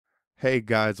Hey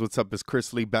guys, what's up? It's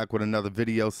Chris Lee back with another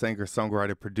video. Singer,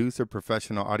 songwriter, producer,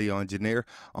 professional audio engineer,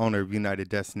 owner of United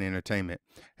Destiny Entertainment.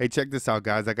 Hey, check this out,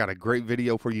 guys. I got a great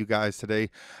video for you guys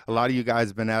today. A lot of you guys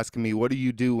have been asking me, what do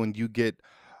you do when you get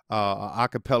a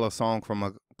cappella song from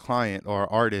a client or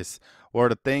artist? Or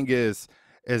the thing is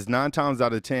 9 times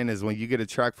out of 10 is when you get a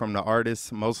track from the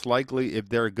artist, most likely if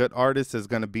they're a good artist, it's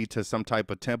going to be to some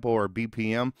type of tempo or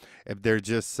BPM. If they're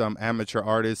just some amateur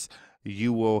artists,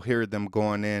 you will hear them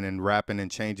going in and rapping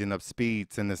and changing up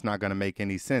speeds, and it's not going to make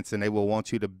any sense, and they will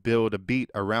want you to build a beat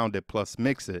around it plus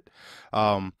mix it.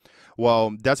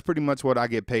 Well, that's pretty much what I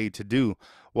get paid to do.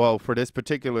 Well, for this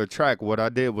particular track, what I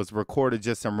did was recorded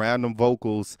just some random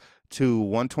vocals to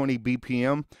 120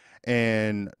 BPM,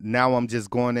 and now I'm just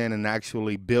going in and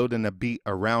actually building a beat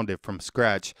around it from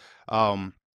scratch.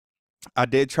 I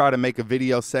did try to make a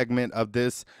video segment of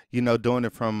this, doing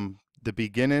it from the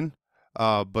beginning.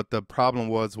 But the problem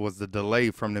was the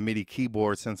delay from the MIDI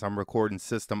keyboard, since I'm recording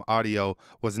system audio,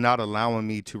 was not allowing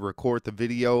me to record the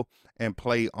video and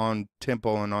play on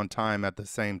tempo and on time at the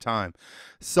same time.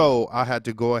 So I had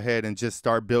to go ahead and just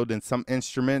start building some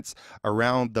instruments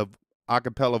around the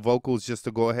acapella vocals just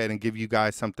to go ahead and give you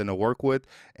guys something to work with,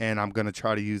 and I'm going to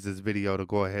try to use this video to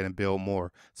go ahead and build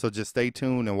more. So just stay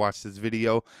tuned and watch this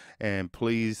video, and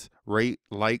please rate,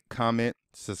 like, comment,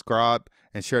 subscribe,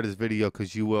 and share this video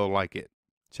because you will like it.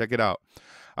 Check it out.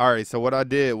 All right, so what I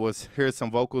did was, here's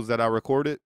some vocals that I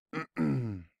recorded.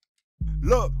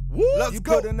 Look, let's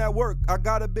put in that work. I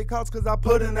got a big house cause I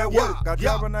put in that work. I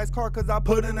drive a nice car cause I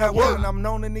put in that work. And I'm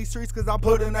known in these streets cause I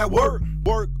put in that work.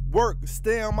 Work,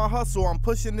 stay on my hustle. I'm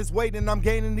pushing this weight and I'm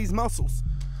gaining these muscles.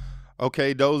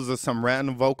 Okay, those are some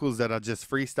random vocals that I just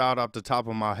freestyled off the top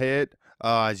of my head.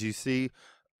 As you see,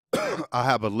 I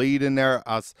have a lead in there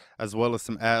as well as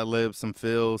some ad-libs, some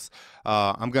fills.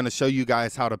 I'm going to show you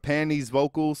guys how to pan these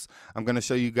vocals. I'm going to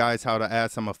show you guys how to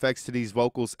add some effects to these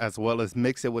vocals, as well as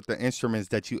mix it with the instruments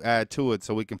that you add to it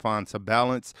so we can find some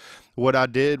balance. What I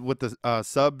did with the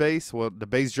sub bass, well, the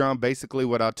bass drum, basically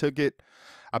what I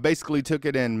basically took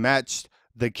it and matched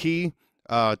the key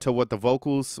to what the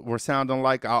vocals were sounding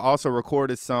like. I also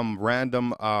recorded some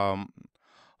random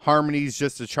harmonies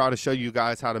just to try to show you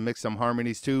guys how to mix some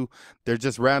harmonies too. They're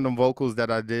just random vocals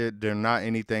that I did. They're not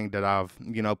anything that I've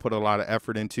put a lot of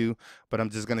effort into, but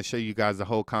I'm just going to show you guys the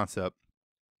whole concept.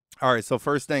 All right, so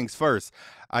first things first,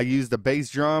 I used the bass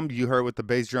drum. You heard what the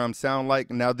bass drum sound like.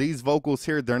 Now these vocals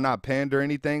here, they're not panned or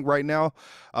anything right now,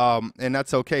 and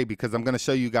that's okay because I'm going to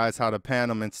show you guys how to pan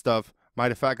them and stuff.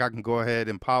 Matter of fact, I can go ahead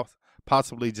and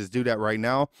possibly just do that right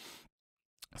now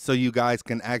so you guys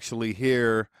can actually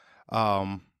hear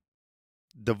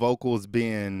the vocals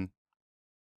being,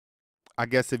 I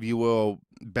guess if you will,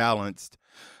 balanced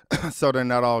so they're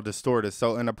not all distorted.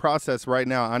 So in the process right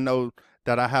now, I know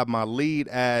that I have my lead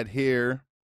ad here,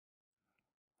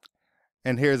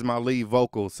 and here's my lead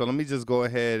vocal. So let me just go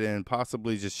ahead and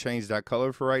possibly just change that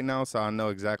color for right now so I know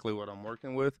exactly what I'm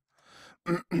working with.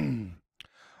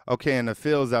 Okay, and the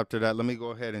fills after that, let me go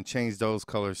ahead and change those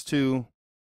colors too.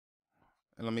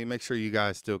 And let me make sure you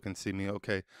guys still can see me.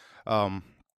 Okay.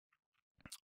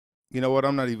 You know what?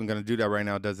 I'm not even going to do that right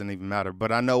now. It doesn't even matter.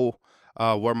 But I know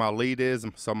where my lead is.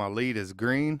 So my lead is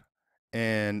green.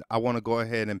 And I want to go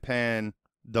ahead and pan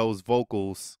those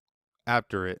vocals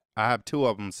after it. I have 2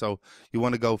 of them. So you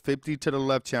want to go 50 to the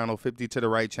left channel, 50 to the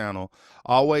right channel.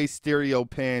 Always stereo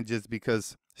pan, just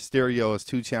because stereo is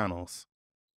 2 channels.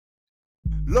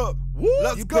 Look,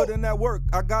 let's put in that work.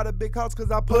 I got a big house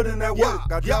cause I put in that work.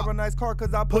 I drive a nice car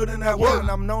cause I put in that work. And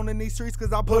I'm known in these streets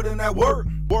cause I put in that work.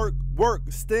 Work,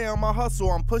 stay on my hustle.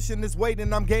 I'm pushing this weight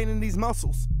and I'm gaining these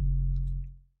muscles.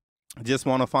 Just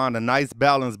want to find a nice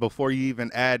balance before you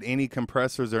even add any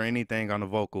compressors or anything on the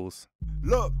vocals.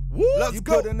 Look, let's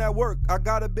put in that work. I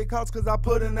got a big house cause I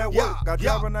put in that work. I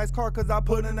drive a nice car cause I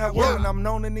put in that work. And I'm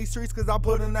known in these streets cause I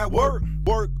put in that work.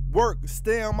 Work,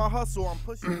 stay on my hustle. I'm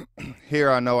pushing. Here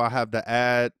I know I have to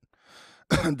add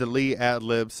the lead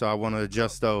ad-libs, so I want to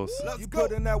adjust those. You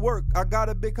put in that work. I got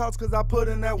a big house cause I put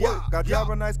in that work. I drive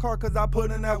a nice car cause I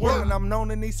put in that work. And I'm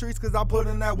known in these streets cause I put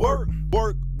in that work.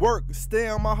 Work, stay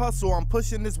on my hustle. I'm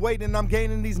pushing this weight and I'm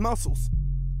gaining these muscles.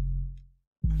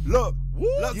 Look,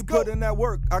 let's put in that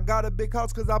work. I got a big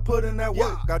house cause I put in that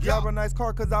work. I drive a nice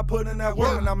car cause I put in that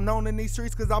work. And I'm known in these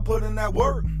streets cause I put in that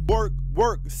work.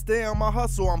 Work, stay on my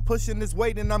hustle. I'm pushing this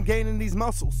weight and I'm gaining these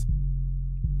muscles.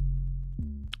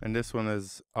 And this one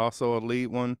is also a lead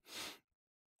one.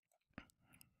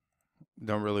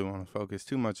 Don't really want to focus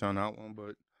too much on that one,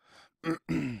 but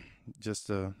just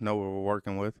to know what we're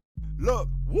working with. Look,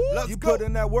 you put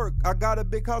in that work. I got a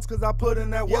big house cause I put in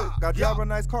that work. I drive a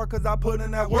nice car cause I put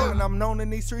in that work. And I'm known in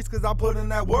these streets cause I put in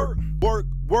that work.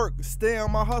 Work, stay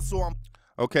on my hustle.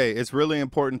 Okay, it's really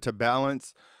important to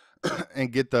balance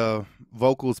and get the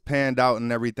vocals panned out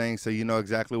and everything so you know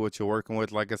exactly what you're working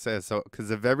with, like I said. So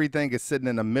because if everything is sitting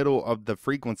in the middle of the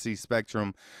frequency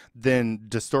spectrum, then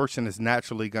distortion is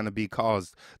naturally going to be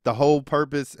caused. The whole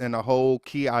purpose and the whole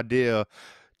key idea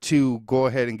to go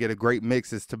ahead and get a great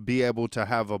mix is to be able to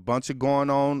have a bunch of going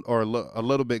on or a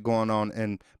little bit going on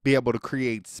and be able to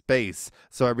create space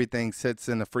so everything sits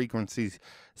in the frequency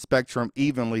spectrum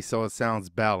evenly so it sounds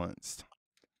balanced.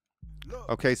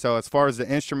 Okay, so as far as the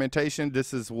instrumentation,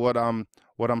 this is what I'm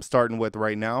starting with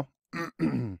right now.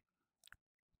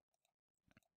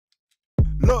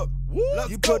 Look,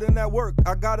 you put in that work.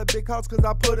 I got a big house cause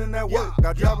I put in that work.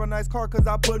 I drive a nice car cause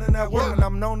I put in that work. And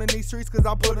I'm known in these streets cause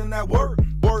I put in that work.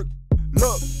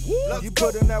 Look, you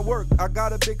put in that work. I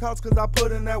got a big house cause I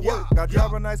put in that work. I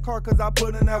drive a nice car cause I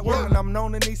put in that work. And I'm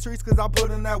known in these streets cause I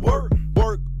put in that work.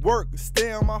 Work,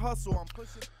 stay on my hustle. I'm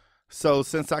pushing. So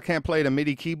since I can't play the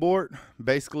MIDI keyboard,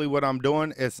 basically what I'm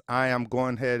doing is I am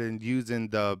going ahead and using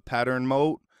the pattern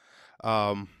mode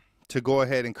to go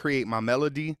ahead and create my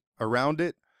melody around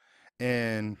it.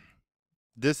 And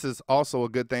this is also a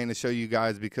good thing to show you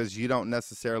guys because you don't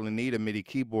necessarily need a MIDI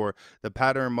keyboard. The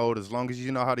pattern mode, as long as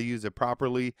you know how to use it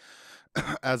properly,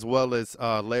 as well as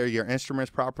layer your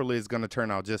instruments properly, is going to turn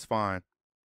out just fine.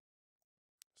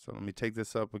 So let me take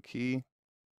this up a key.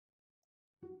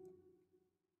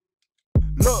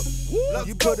 Look,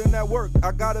 you put in that work.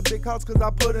 I got a big house cause I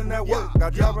put in that work. I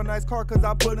drive a nice car cause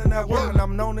I put in that work. And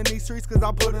I'm known in these streets cause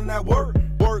I put in that work.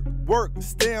 Work,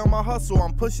 stay on my hustle.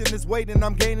 I'm pushing this weight and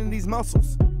I'm gaining these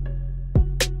muscles.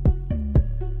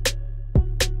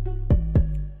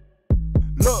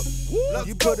 Look,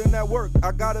 you put in that work.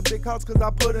 I got a big house cause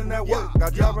I put in that work. I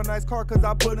drive a nice car cause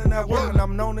I put in that work. And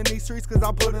I'm known in these streets cause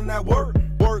I put in that work.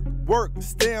 Work,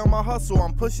 stay on my hustle.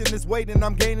 I'm pushing this weight and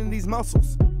I'm gaining these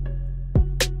muscles.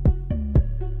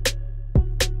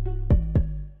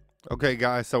 Okay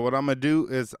guys, so what I'm gonna do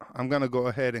is I'm gonna go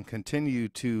ahead and continue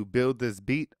to build this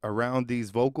beat around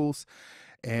these vocals,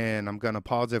 and I'm gonna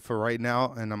pause it for right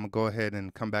now, and I'm gonna go ahead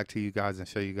and come back to you guys and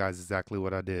show you guys exactly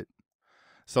what I did.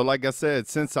 So like I said,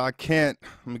 since I can't,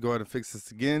 let me go ahead and fix this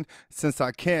again. Since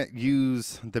I can't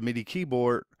use the MIDI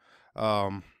keyboard,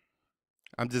 I'm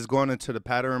just going into the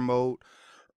pattern mode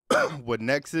with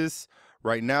Nexus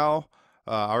right now.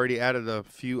 I already added a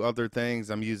few other things.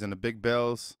 I'm using the big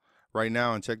bells right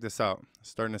now, and check this out. It's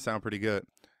starting to sound pretty good.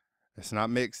 It's not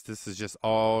mixed. This is just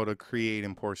all the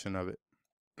creating portion of it.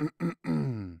 Look, you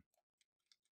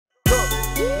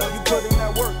put in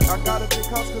that work. I got a big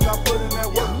house cause I put in that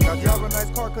work. I drive a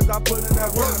nice car cause I put in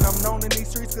that work. And I'm known in these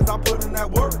streets cause I put in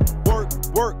that work.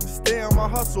 Work, stay on my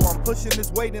hustle. I'm pushing this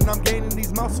weight and I'm gaining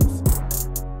these muscles.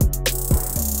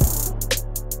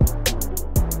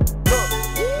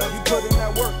 Put in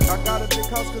that work. I got a big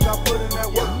house cause I put in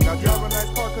that work. I drive a nice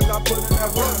car cause I put in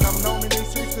that work. And I'm known in these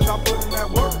streets cause I put in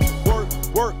that work.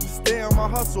 Work, stay on my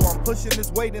hustle. I'm pushing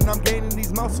this weight and I'm gaining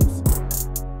these muscles.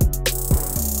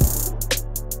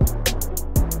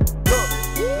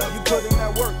 Look, you put in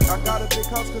that work. I got a big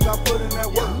house cause I put in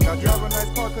that work. I drive a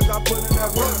nice car cause I put in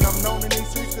that work. And I'm known in these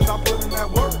streets cause I put in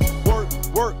that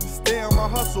work, stay on my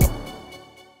hustle.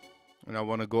 And I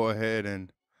want to go ahead and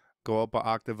go up an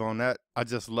octave on that. I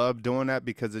just love doing that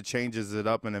because it changes it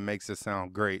up and it makes it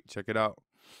sound great. Check it out.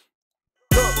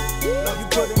 Look, you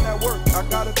put in that work. I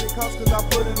got a big house cause I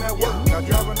put in that work. I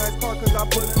drive a nice car cause I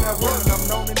put in that work. And I'm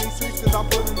known in these streets cause I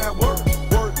put in that work,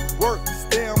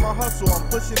 stay on my hustle. I'm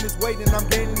pushing this weight and I'm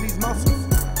gaining these muscles.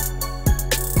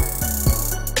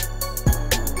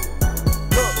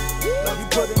 Look, you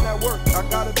put in that work. I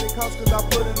got a big house cause I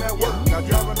put in that work. I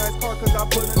drive a nice car cause I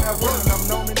put in that work. And I'm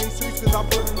known in these streets cause I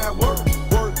put in that work,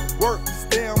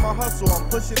 stay on my hustle. I'm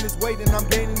pushing this weight and I'm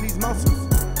gaining these muscles.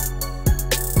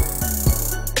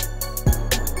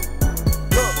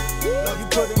 Look, you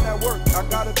put in that work. I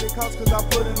got a big house cause I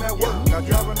put in that work. I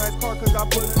drive a nice car cause I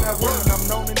put in that work. And I'm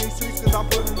known in these streets cause I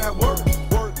put in that work.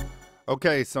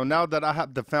 Okay, so now that I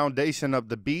have the foundation of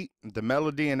the beat, the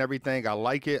melody and everything, I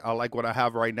like it. I like what I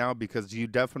have right now because you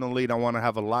definitely don't want to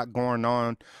have a lot going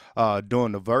on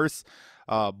doing the verse.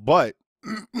 But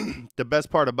the best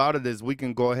part about it is we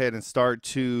can go ahead and start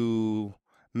to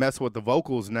mess with the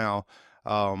vocals now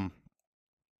and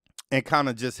kind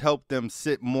of just help them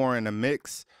sit more in a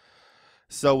mix.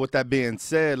 So with that being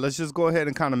said, let's just go ahead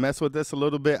and kind of mess with this a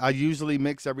little bit. I usually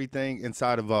mix everything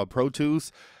inside of Pro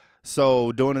Tools.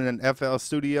 So doing it in FL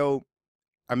Studio,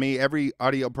 I mean, every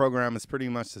audio program is pretty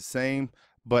much the same,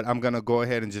 but I'm gonna go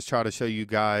ahead and just try to show you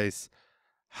guys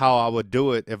how I would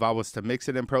do it if I was to mix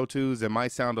it in Pro Tools. It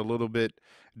might sound a little bit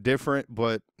different,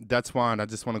 but that's fine. I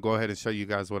just want to go ahead and show you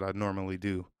guys what I normally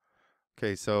do.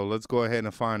 Okay, so let's go ahead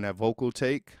and find that vocal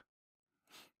take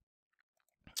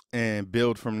and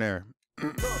build from there. You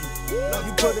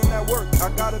put in that work. I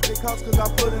got a big house cause I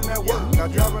put in that work. I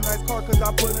drive a nice car cause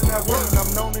I put in that work. And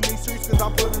I'm known in these streets cause I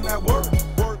put in that work.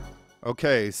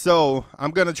 Okay, so I'm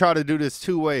gonna try to do this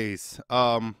two ways.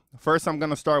 First I'm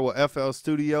gonna start with FL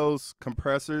Studios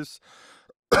compressors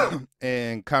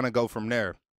and kind of go from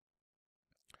there.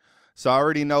 So I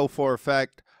already know for a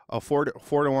fact a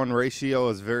 4:1 ratio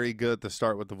is very good to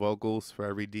start with the vocals. For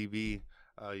every dB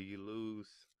you lose,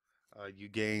 you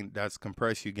gain. That's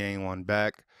compressed, you gain one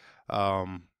back.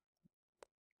 Go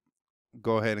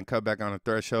ahead and cut back on the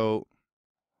threshold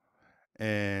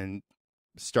and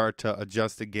start to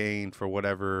adjust the gain for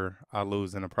whatever I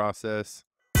lose in the process.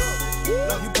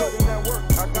 You put in that work.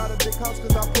 I got a big house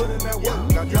cause I put in that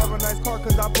work. I drive a nice car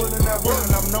cause I put in that work.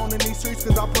 And I'm known in these streets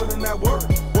cause I put in that work.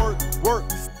 Work.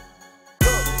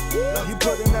 You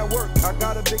put in that work. I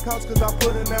got a big house cause I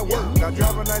put in that work. I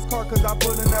drive a nice car cause I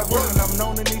put in that work. And I'm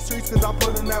known in these streets cause I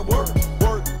put in that work.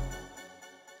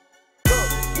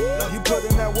 You put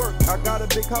in that work. I got a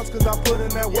big house cause I put in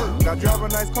that work. I drive a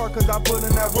nice car cause I put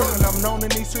in that work. And I'm known in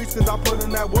these streets cause I put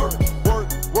in that work.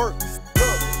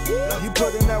 You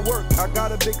put in that work. I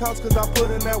got a big house cause I put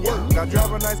in that work. I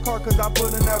drive a nice car cause I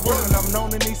put in that work. And I'm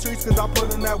known in these streets cause I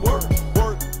put in that work.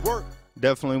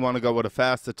 Definitely want to go with a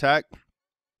fast attack.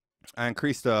 I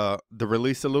increased the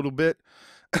release a little bit.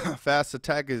 Fast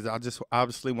attack is I just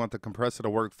obviously want the compressor to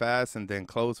work fast and then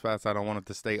close fast. I don't want it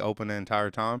to stay open the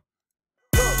entire time.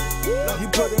 You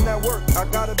put in that work. I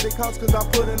got a big house cause I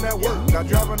put in that work. I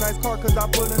drive a nice car cause I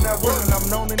put in that work. And I'm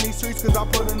known in these streets cause I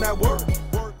put in that work.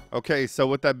 Okay, so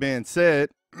with that being said,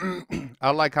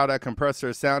 I like how that compressor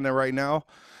is sounding right now.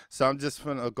 So I'm just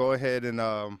gonna go ahead and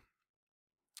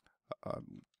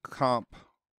comp.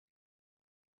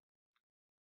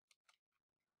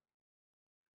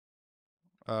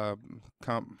 I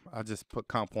just put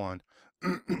comp 1.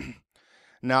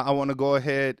 Now I want to go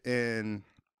ahead and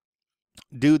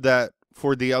do that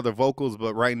for the other vocals,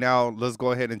 but right now let's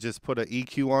go ahead and just put an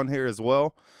EQ on here as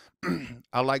well.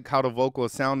 I like how the vocal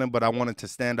is sounding, but I want it to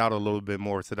stand out a little bit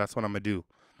more, so that's what I'm gonna do.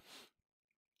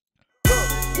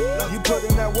 You put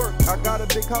in that work. I got a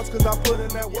big house cause I put in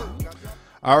that work.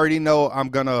 I already know I'm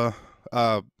gonna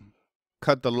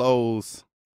cut the lows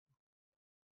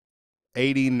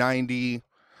 80, 90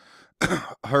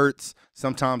 hertz,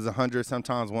 sometimes 100,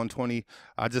 sometimes 120.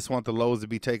 I just want the lows to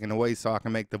be taken away so I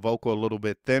can make the vocal a little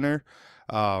bit thinner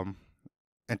and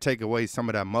take away some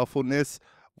of that muffledness.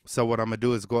 So what I'm gonna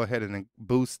do is go ahead and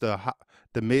boost the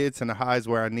mids and the highs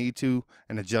where I need to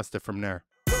and adjust it from there.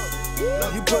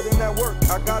 You put in that work.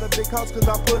 I got a big house cause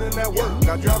I put in that work.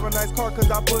 I drive a nice car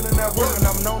cause I put in that work. And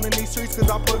I'm known in these streets cause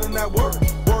I put in that work.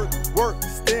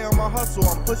 Stay on my hustle.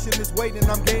 I'm pushing this weight and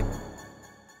I'm gaining.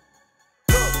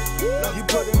 You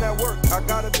put in that work. I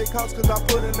got a big house cause I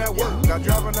put in that work. I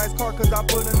drive a nice car cause I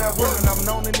put in that work. And I'm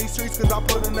known in these streets cause I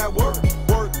put in that work.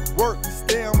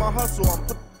 Stay on my hustle.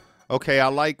 Okay, I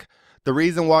like the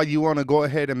reason why you want to go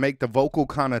ahead and make the vocal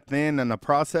kind of thin in the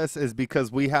process is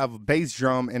because we have bass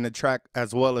drum in the track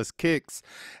as well as kicks,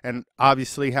 and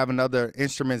obviously having other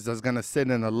instruments that's going to sit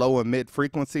in a low and mid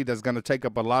frequency that's going to take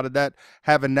up a lot of that.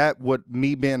 Having that with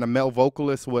me being a male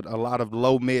vocalist with a lot of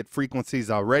low mid frequencies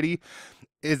already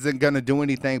isn't going to do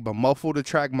anything but muffle the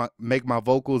track, make my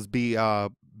vocals be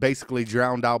basically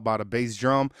drowned out by the bass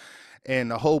drum.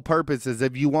 And the whole purpose is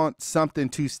if you want something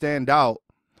to stand out,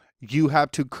 you have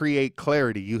to create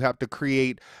clarity. You have to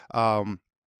create a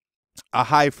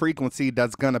high frequency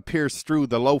that's going to pierce through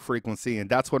the low frequency. And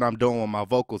that's what I'm doing with my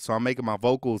vocals. So I'm making my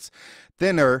vocals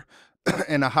thinner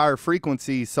and a higher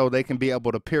frequency so they can be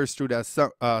able to pierce through that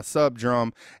sub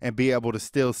drum and be able to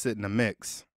still sit in the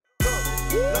mix.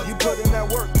 You put in that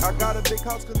work. I got a big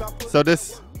house cause I put so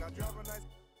this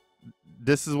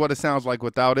is what it sounds like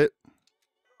without it.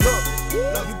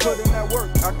 You put in that work.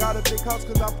 I got a big house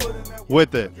cause I put in that work.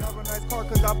 With it. I drive a nice car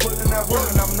cause I put in that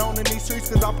work. And I'm known in these streets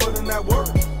cause I put in that work.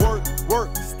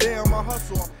 Stay on my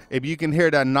hustle. If you can hear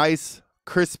that nice,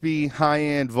 crispy,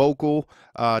 high-end vocal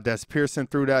that's piercing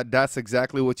through that, that's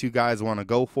exactly what you guys want to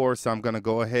go for. So I'm going to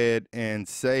go ahead and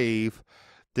save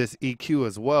this EQ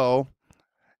as well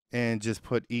and just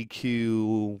put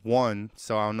EQ 1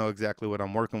 so I'll know exactly what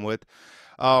I'm working with.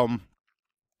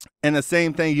 And the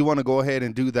same thing, you want to go ahead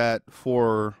and do that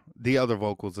for the other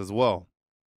vocals as well.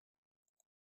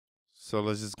 So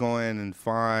let's just go in and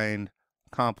find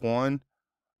comp 1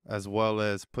 as well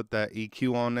as put that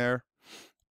EQ on there.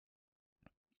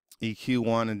 EQ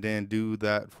one and then do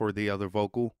that for the other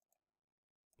vocal,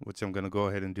 which I'm going to go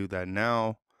ahead and do that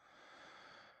now.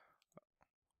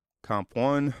 Comp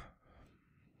one.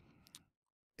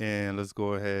 And let's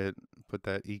go ahead and put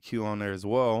that EQ on there as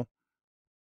well.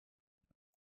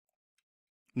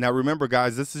 Now remember,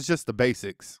 guys, this is just the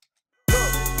basics.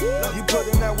 You put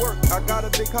in that work. I got a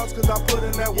big house cause I put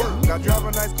in that work. I drive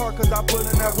a nice car cause I put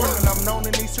in that work. And I'm known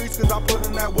in these streets cause I put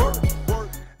in that work.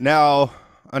 Now,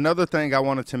 another thing I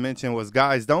wanted to mention was,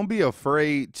 guys, don't be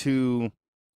afraid to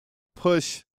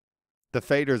push the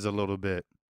faders a little bit.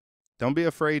 Don't be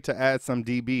afraid to add some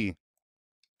dB.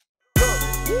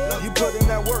 You put in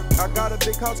that work. I got a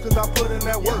big house cause I put in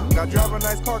that work. I drive a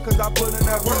nice car cause I put in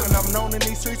that work. And I'm known in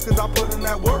these streets cause I put in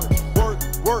that work.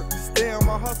 Work, stay on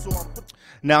my hustle.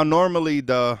 Now, normally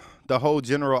the whole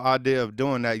general idea of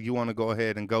doing that, you want to go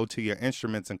ahead and go to your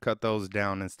instruments and cut those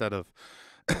down instead of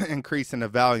increasing the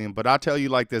volume. But I'll tell you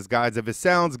like this, guys, if it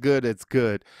sounds good, it's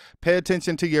good. Pay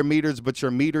attention to your meters, but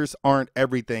your meters aren't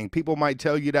everything. People might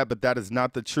tell you that, but that is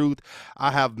not the truth.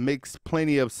 I have mixed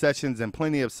plenty of sessions and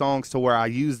plenty of songs to where I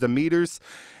use the meters,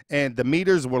 and the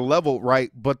meters were leveled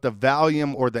right, but the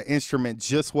volume or the instrument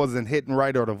just wasn't hitting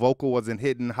right, or the vocal wasn't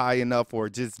hitting high enough, or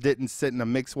it just didn't sit in the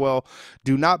mix well.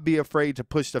 Do not be afraid to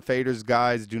push the faders,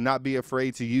 guys. Do not be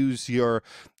afraid to use your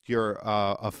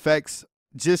effects.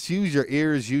 Just use your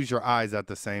ears, use your eyes at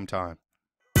the same time.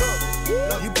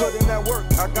 You put in that work.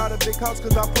 I got a big house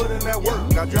cause I put in that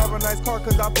work. I drive a nice car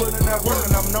cause I put in that work.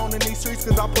 And I'm known in these streets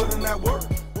cause I put in that work.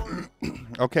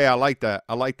 Okay, I like that.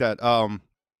 I like that.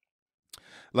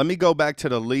 Let me go back to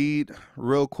the lead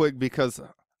real quick, because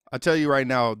I tell you right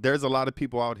now, there's a lot of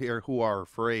people out here who are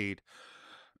afraid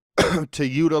to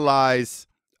utilize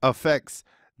effects.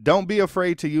 Don't be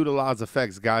afraid to utilize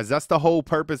effects, guys. That's the whole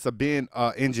purpose of being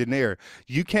an engineer.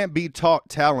 You can't be taught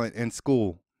talent in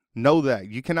school. Know that.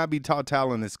 You cannot be taught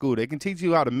talent in school. They can teach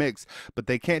you how to mix, but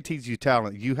they can't teach you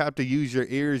talent. You have to use your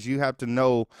ears. You have to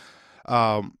know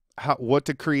what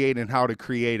to create and how to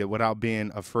create it without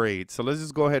being afraid. So let's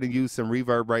just go ahead and use some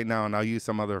reverb right now, and I'll use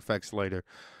some other effects later.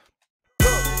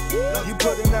 You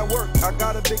put in that work. I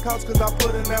got a big house cause I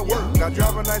put in that work. I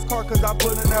drive a nice car cause I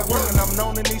put in that work. And I'm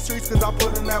known in these streets cause I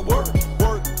put in that work.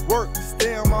 Work,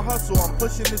 stay on my hustle. I'm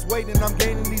pushing this weight and I'm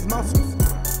gaining these muscles.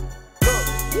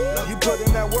 You put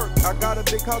in that work. I got a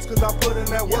big house cause I put in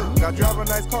that work. I drive a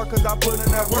nice car cause I put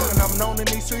in that work. And I'm known in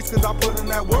these streets cause I put in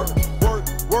that work.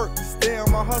 Work, stay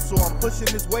on my hustle. I'm pushing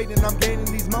this weight and I'm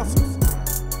gaining these muscles.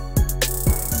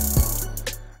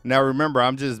 Now remember,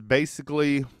 I'm just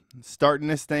basically starting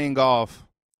this thing off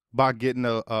by getting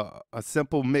a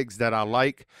simple mix that I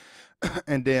like.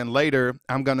 And then later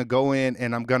I'm going to go in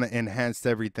and I'm going to enhance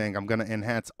everything. I'm going to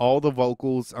enhance all the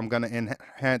vocals. I'm going to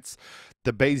enhance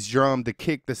the bass drum, the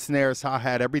kick, the snares,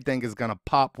 hi-hat. Everything is going to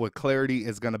pop with clarity.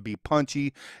 It's going to be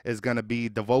punchy. It's going to be,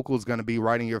 the vocal is going to be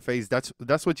right in your face. That's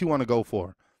what you want to go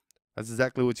for. That's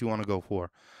exactly what you want to go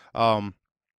for.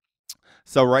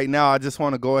 So right now I just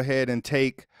want to go ahead and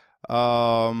take,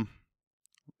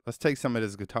 let's take some of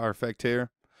this guitar effect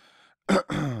here.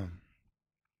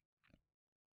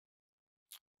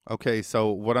 Okay,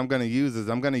 so what I'm going to use is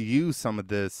I'm going to use some of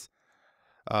this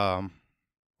for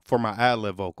my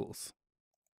ad-lib vocals.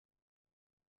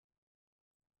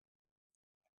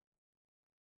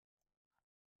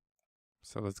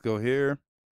 So let's go here,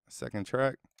 second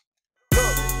track.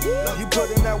 You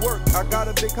put in that work. I got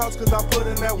a big house cause I put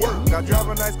in that work. I drive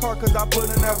a nice car cause I put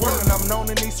in that work. And I'm known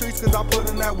in these streets cause I put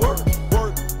in that work.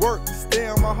 Work, stay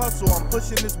on my hustle. I'm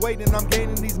pushing this weight and I'm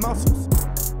gaining these muscles.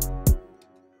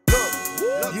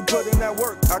 You put in that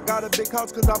work. I got a big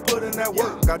house cause I put in that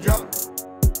work. I drop,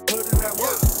 put in that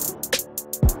work.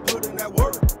 Put in that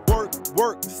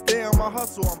work, stay on my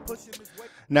hustle. I'm pushing this weight.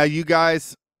 Now you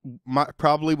guys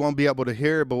probably won't be able to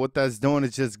hear it, but what that's doing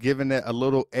is just giving it a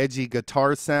little edgy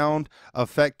guitar sound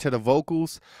effect to the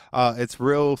vocals. It's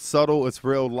real subtle, it's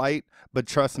real light, but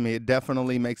trust me, it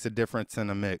definitely makes a difference in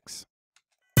the mix.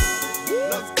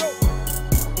 Let's go.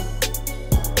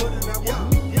 Put in that work.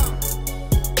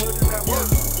 Put in that work.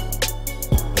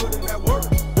 Put in that work.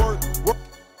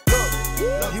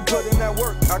 You put in that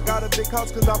work. I got a big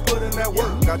house cause I put in that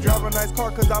work. I drive a nice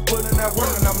car cause I put in that work.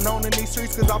 And I'm known in these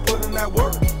streets cause I put in that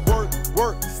work.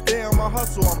 Work, stay on my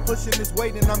hustle. I'm pushing this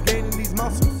weight and I'm gaining these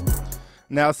muscles.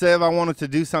 Now, say if I wanted to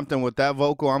do something with that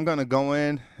vocal, I'm going to go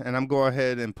in and I'm going to go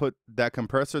ahead and put that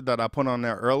compressor that I put on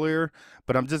there earlier,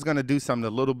 but I'm just going to do something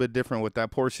a little bit different with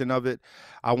that portion of it.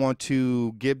 I want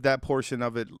to give that portion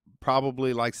of it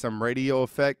probably like some radio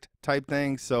effect type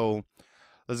thing. So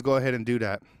let's go ahead and do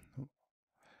that.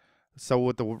 So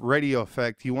with the radio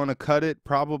effect, you want to cut it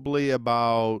probably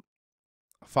about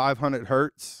 500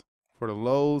 hertz for the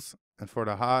lows and for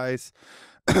the highs,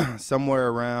 somewhere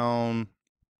around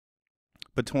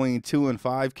between 2 and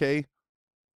 5K.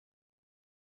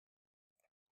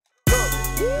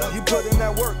 You put in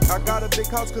that work. I got a big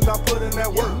house cause I put in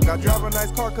that work. I drive a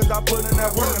nice car cause I put in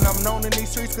that work. And I'm known in these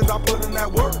streets cause I put in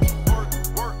that work.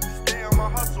 Work, stay on my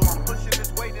hustle. I'm pushing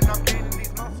this weight and I'm gaining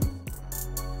these muscles.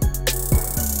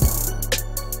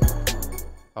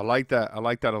 I like that. I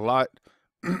like that a lot.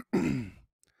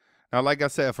 Now, like I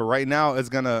said, for right now, it's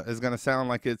gonna sound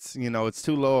like it's, you know, it's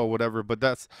too low or whatever, but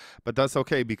that's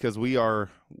okay because we're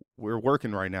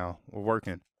working right now. We're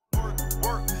working.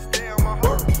 Work, stay on my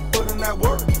hustle. Put in that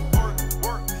work.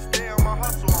 Work, stay on my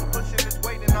hustle. I'm pushing this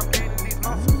weight and I'm gaining these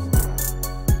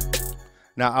muscles.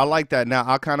 Now, I like that. Now,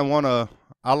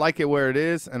 I like it where it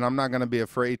is, and I'm not gonna be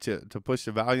afraid to push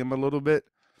the volume a little bit.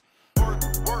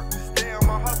 Work, stay on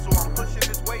my hustle. I'm pushing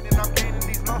this weight and I'm gaining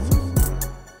these muscles.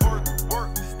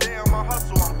 Work, stay on my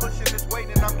hustle. I'm pushing this weight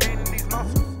and I'm gaining these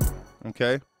muscles.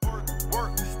 Okay.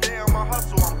 Work, stay on my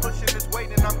hustle. I'm pushing this weight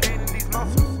and I'm gaining these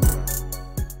muscles.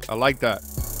 I like that.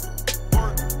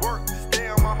 Work, stay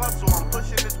on my hustle. I'm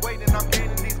pushing this weight and I'm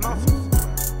gaining these muscles.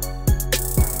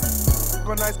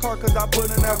 A nice car cause I put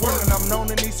in that work. And I'm known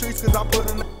in these streets cause I put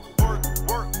in that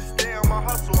work, stay on my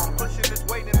hustle. I'm pushing this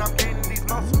weight and I'm gaining these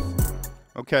muscles.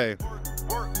 Okay.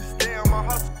 Work, stay on my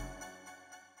hustle.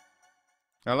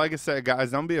 Now, like I said,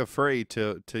 guys, don't be afraid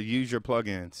to use your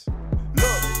plugins.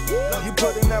 Look, you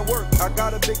put in that work. I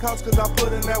got a big house cause I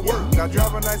put in that work. I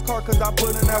drive a nice car cause I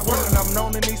put in that work. And I'm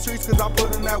known in these streets cause I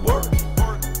put in that work.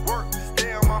 Work,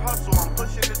 stay on my hustle. I'm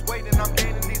pushing this weight and I'm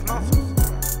gaining these muscles.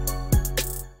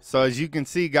 So as you can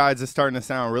see, guys, it's starting to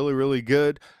sound really, really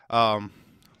good.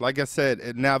 Like I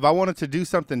said, now if I wanted to do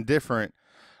something different,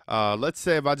 let's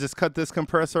say if I just cut this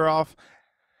compressor off,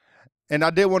 and I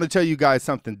did want to tell you guys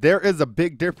something. There is a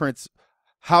big difference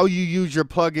how you use your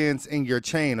plugins in your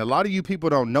chain. A lot of you people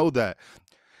don't know that.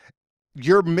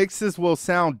 Your mixes will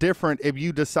sound different if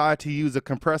you decide to use a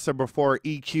compressor before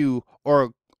EQ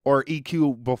or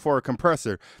EQ before a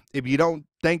compressor. If you don't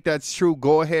think that's true,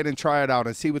 go ahead and try it out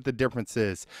and see what the difference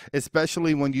is,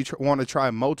 especially when you want to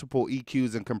try multiple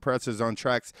EQs and compressors on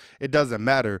tracks. It doesn't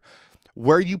matter.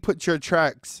 Where you put your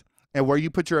tracks and where you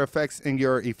put your effects in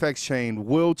your effects chain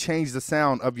will change the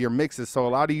sound of your mixes. So a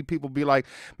lot of you people be like,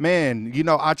 man, you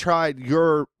know, I tried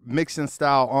your mixing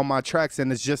style on my tracks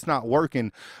and it's just not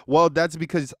working. Well, that's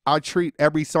because I treat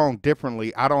every song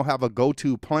differently. I don't have a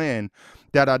go-to plan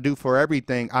that I do for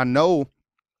everything. I know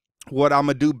what I'm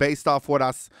gonna do based off what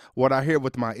I hear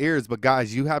with my ears, but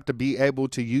guys, you have to be able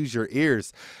to use your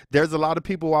ears. There's a lot of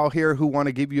people out here who want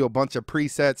to give you a bunch of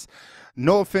presets.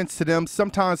 No offense to them,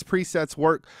 sometimes presets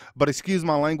work, but excuse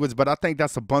my language, but I think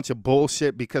that's a bunch of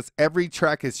bullshit because every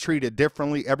track is treated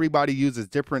differently. Everybody uses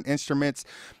different instruments,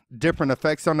 different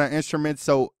effects on that instrument.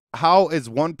 So how is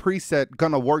one preset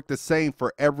gonna work the same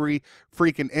for every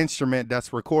freaking instrument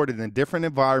that's recorded in different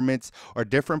environments or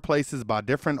different places by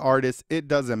different artists? It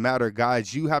doesn't matter,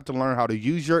 guys. You have to learn how to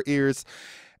use your ears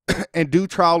and do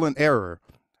trial and error.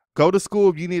 Go to school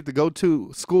if you need to go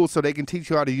to school so they can teach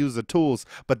you how to use the tools,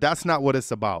 but that's not what it's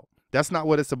about. That's not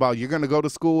what it's about. You're gonna go to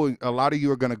school and a lot of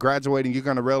you are gonna graduate and you're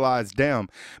gonna realize, damn,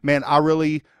 man, I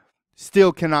really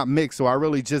still cannot mix, so I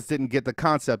really just didn't get the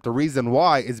concept. The reason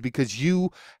why is because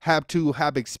you have to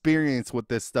have experience with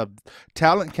this stuff.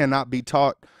 Talent cannot be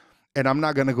taught, and I'm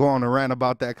not going to go on a rant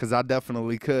about that because I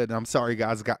definitely could. I'm sorry,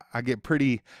 guys. I get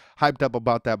pretty hyped up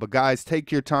about that. But, guys,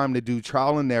 take your time to do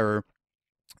trial and error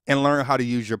and learn how to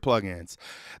use your plugins.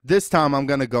 This time I'm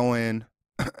going to go in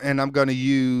and I'm going to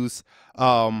use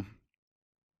a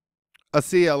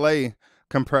CLA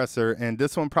compressor, and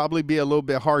this one probably be a little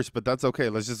bit harsh, but that's okay.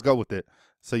 Let's just go with it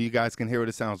so you guys can hear what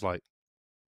it sounds like.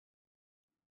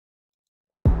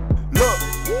 Look,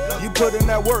 you put in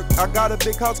that work. I got a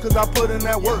big house cause I put in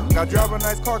that work. I drive a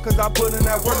nice car cause I put in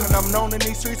that work. And I'm known in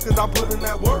these streets cause I put in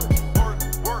that work.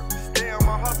 Work, stay on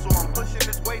my hustle. I'm pushing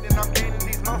this weight and I'm gaining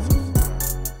these muscles.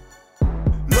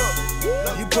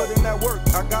 Look, you put in that work.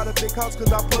 I got a big house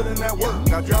cause I put in that work.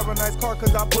 I drive a nice car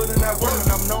cause I put in that work.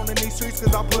 And I'm known in these streets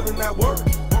cause I put in that work.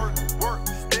 Work,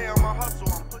 stay on my hustle.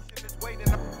 I'm pushing this weight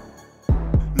and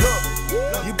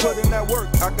look, you put in that work.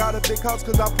 I got a big house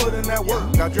cause I put in that work.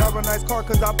 I drive a nice car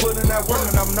cause I put in that work.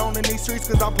 And I'm known in these streets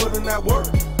cause I put in that work.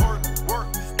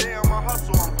 Work, stay on my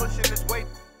hustle. I'm pushing this weight.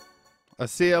 A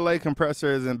CLA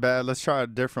compressor isn't bad. Let's try a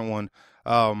different one.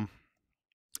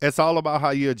 It's all about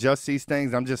how you adjust these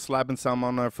things. I'm just slapping some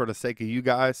on there for the sake of you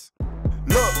guys.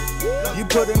 Look, you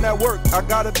put in that work. I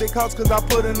got a big house cause I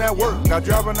put in that work. I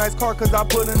drive a nice car cause I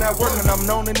put in that work. And I'm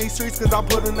known in these streets cause I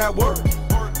put in that work.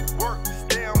 Work,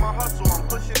 stay on my hustle. I'm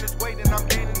pushing this weight and I'm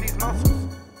gaining these muscles.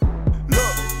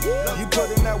 put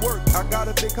in that work. I got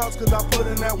a big house cause I put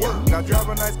in that work. I drive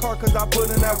a nice car cause I put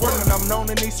in that work. And I'm known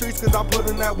in these streets cause I put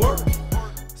in that work.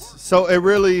 So it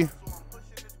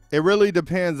really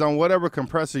depends on whatever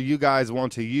compressor you guys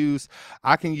want to use.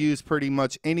 I can use pretty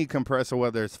much any compressor,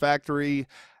 whether it's factory,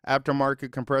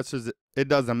 aftermarket compressors. It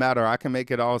doesn't matter. I can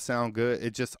make it all sound good.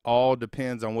 It just all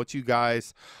depends on what you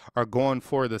guys are going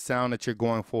for, the sound that you're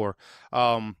going for.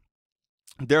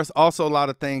 There's also a lot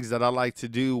of things that I like to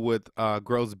do with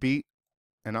gross beat,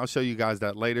 and I'll show you guys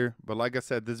that later. But like I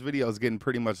said, this video is getting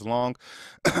pretty much long.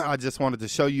 I just wanted to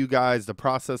show you guys the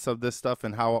process of this stuff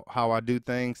and how I do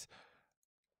things.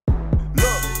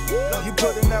 Look, you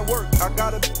put in that work. I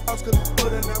got a big house cause I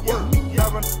put in that work.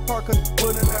 Driving a car cause I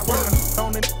put in that work. And I'm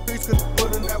on the streets cause I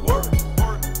put in that work.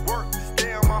 Work,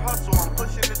 stay on my hustle. I'm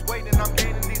pushing this weight and I'm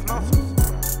gaining these muscles.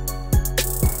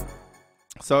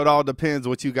 So it all depends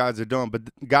what you guys are doing. But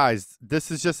guys,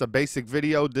 this is just a basic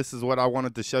video. This is what I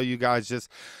wanted to show you guys,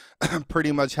 just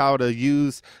pretty much how to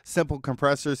use simple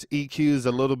compressors, EQs,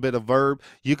 a little bit of verb.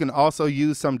 You can also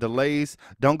use some delays.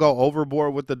 Don't go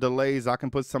overboard with the delays. I can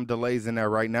put some delays in there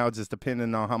right now, just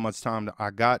depending on how much time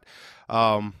I got.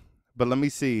 But let me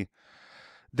see.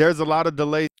 There's a lot of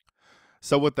delays.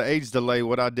 So with the H delay,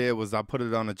 what I did was I put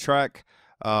it on a track.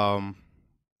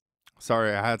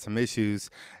 Sorry, I had some issues,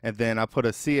 and then I put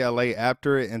a CLA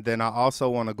after it, and then I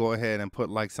also want to go ahead and put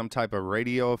like some type of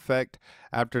radio effect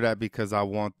after that, because I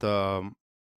want the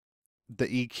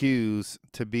EQs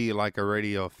to be like a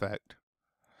radio effect.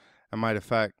 I might in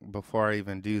fact, before I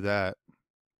even do that,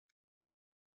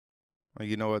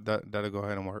 you know what, that'll go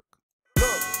ahead and work.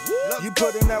 Look, you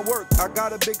put in that work. I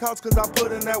got a big house cause I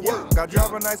put in that work. I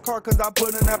drive a nice car cause I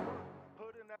put in that.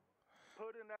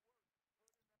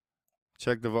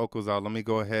 Check the vocals out. Let me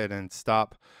go ahead and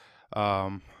stop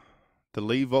the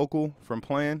lead vocal from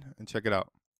playing and check it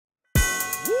out.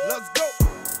 Let's go.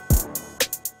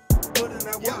 Put in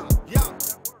that work. Yeah.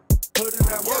 Put in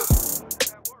that work.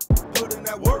 Put in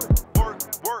that work.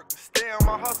 Work. Stay on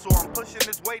my hustle. I'm pushing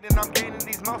this weight and I'm gaining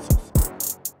these muscles.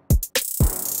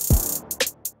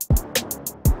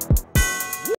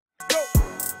 Go.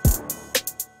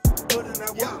 Put in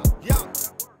that work. Yeah.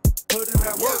 Put in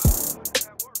that work.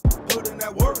 Put in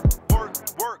that work.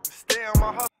 Stay on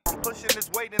my hustle. I'm pushing this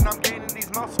weight and I'm gaining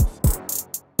these muscles.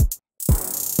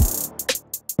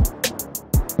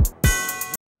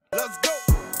 Let's go.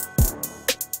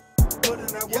 Put in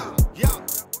that work. Yeah.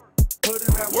 Put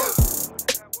in that work.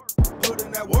 Put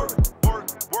in that work.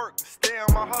 Stay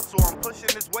on my hustle. I'm pushing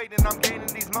this weight and I'm gaining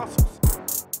these muscles.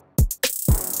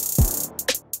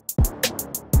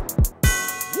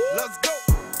 Let's go.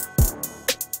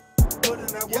 Put in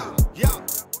that work. Yeah.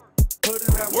 Put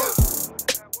in that work.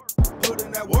 Put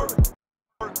in that work.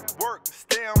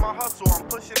 Stay on my hustle. I'm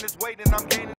pushing this weight and I'm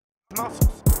gaining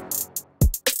muscles.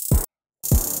 Let's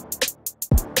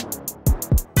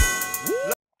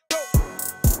go.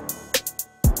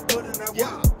 Put in that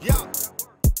work. Yeah.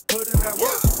 Put in that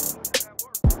work.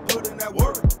 Put in that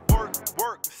work.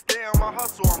 Stay on my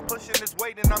hustle. I'm pushing this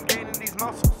weight and I'm gaining these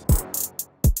muscles.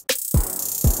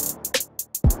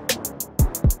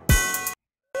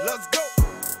 Let's go.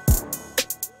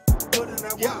 Put in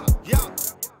that work. Yeah.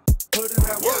 Put in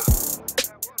that work.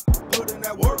 Put in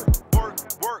that work.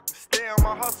 Stay on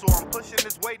my hustle. I'm pushing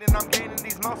this weight and I'm gaining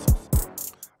these muscles.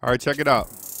 All right, check it out.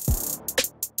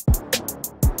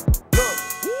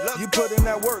 Look, you put in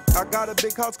that work. I got a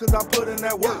big house cause I put in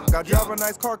that work. I drive a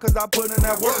nice car cause I put in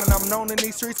that work. And I'm known in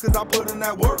these streets cause I put in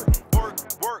that work.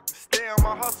 Stay on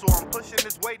my hustle. I'm pushing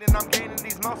this weight and I'm gaining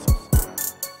these muscles.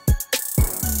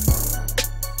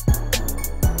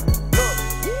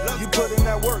 You put in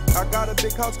that work. I got a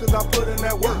big house cause I put in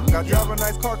that work. I drive a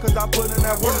nice car cause I put in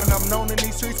that work. And I'm known in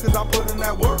these streets cause I put in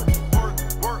that work.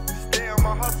 Stay on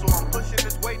my hustle. I'm pushing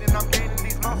this weight and I'm gaining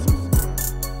these muscles.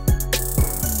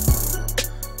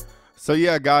 So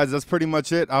yeah, guys, that's pretty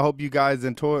much it. I hope you guys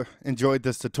enjoyed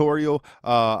this tutorial.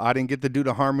 I didn't get to do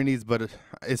the harmonies, but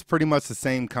it's pretty much the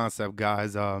same concept,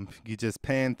 guys. You just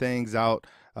pan things out.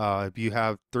 If you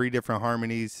have 3 different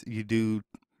harmonies, you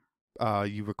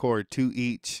record 2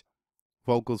 each,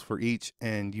 vocals for each,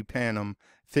 and you pan them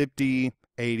 50,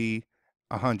 80,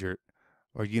 100,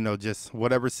 or just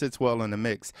whatever sits well in the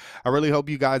mix. I really hope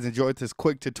you guys enjoyed this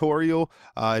quick tutorial.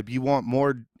 If you want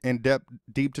more in-depth,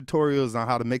 deep tutorials on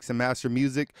how to mix and master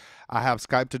music, I have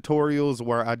Skype tutorials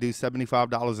where I do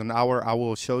 $75 an hour. I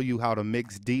will show you how to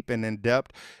mix deep and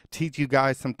in-depth, teach you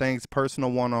guys some things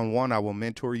personal, one-on-one. I will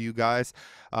mentor you guys.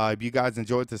 If you guys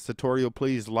enjoyed this tutorial,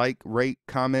 please like, rate,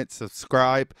 comment,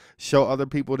 subscribe, show other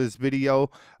people this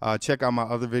video. Check out my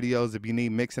other videos. If you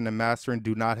need mixing and mastering,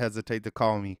 do not hesitate to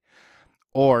call me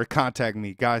or contact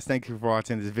me. Guys, thank you for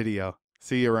watching this video.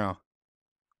 See you around.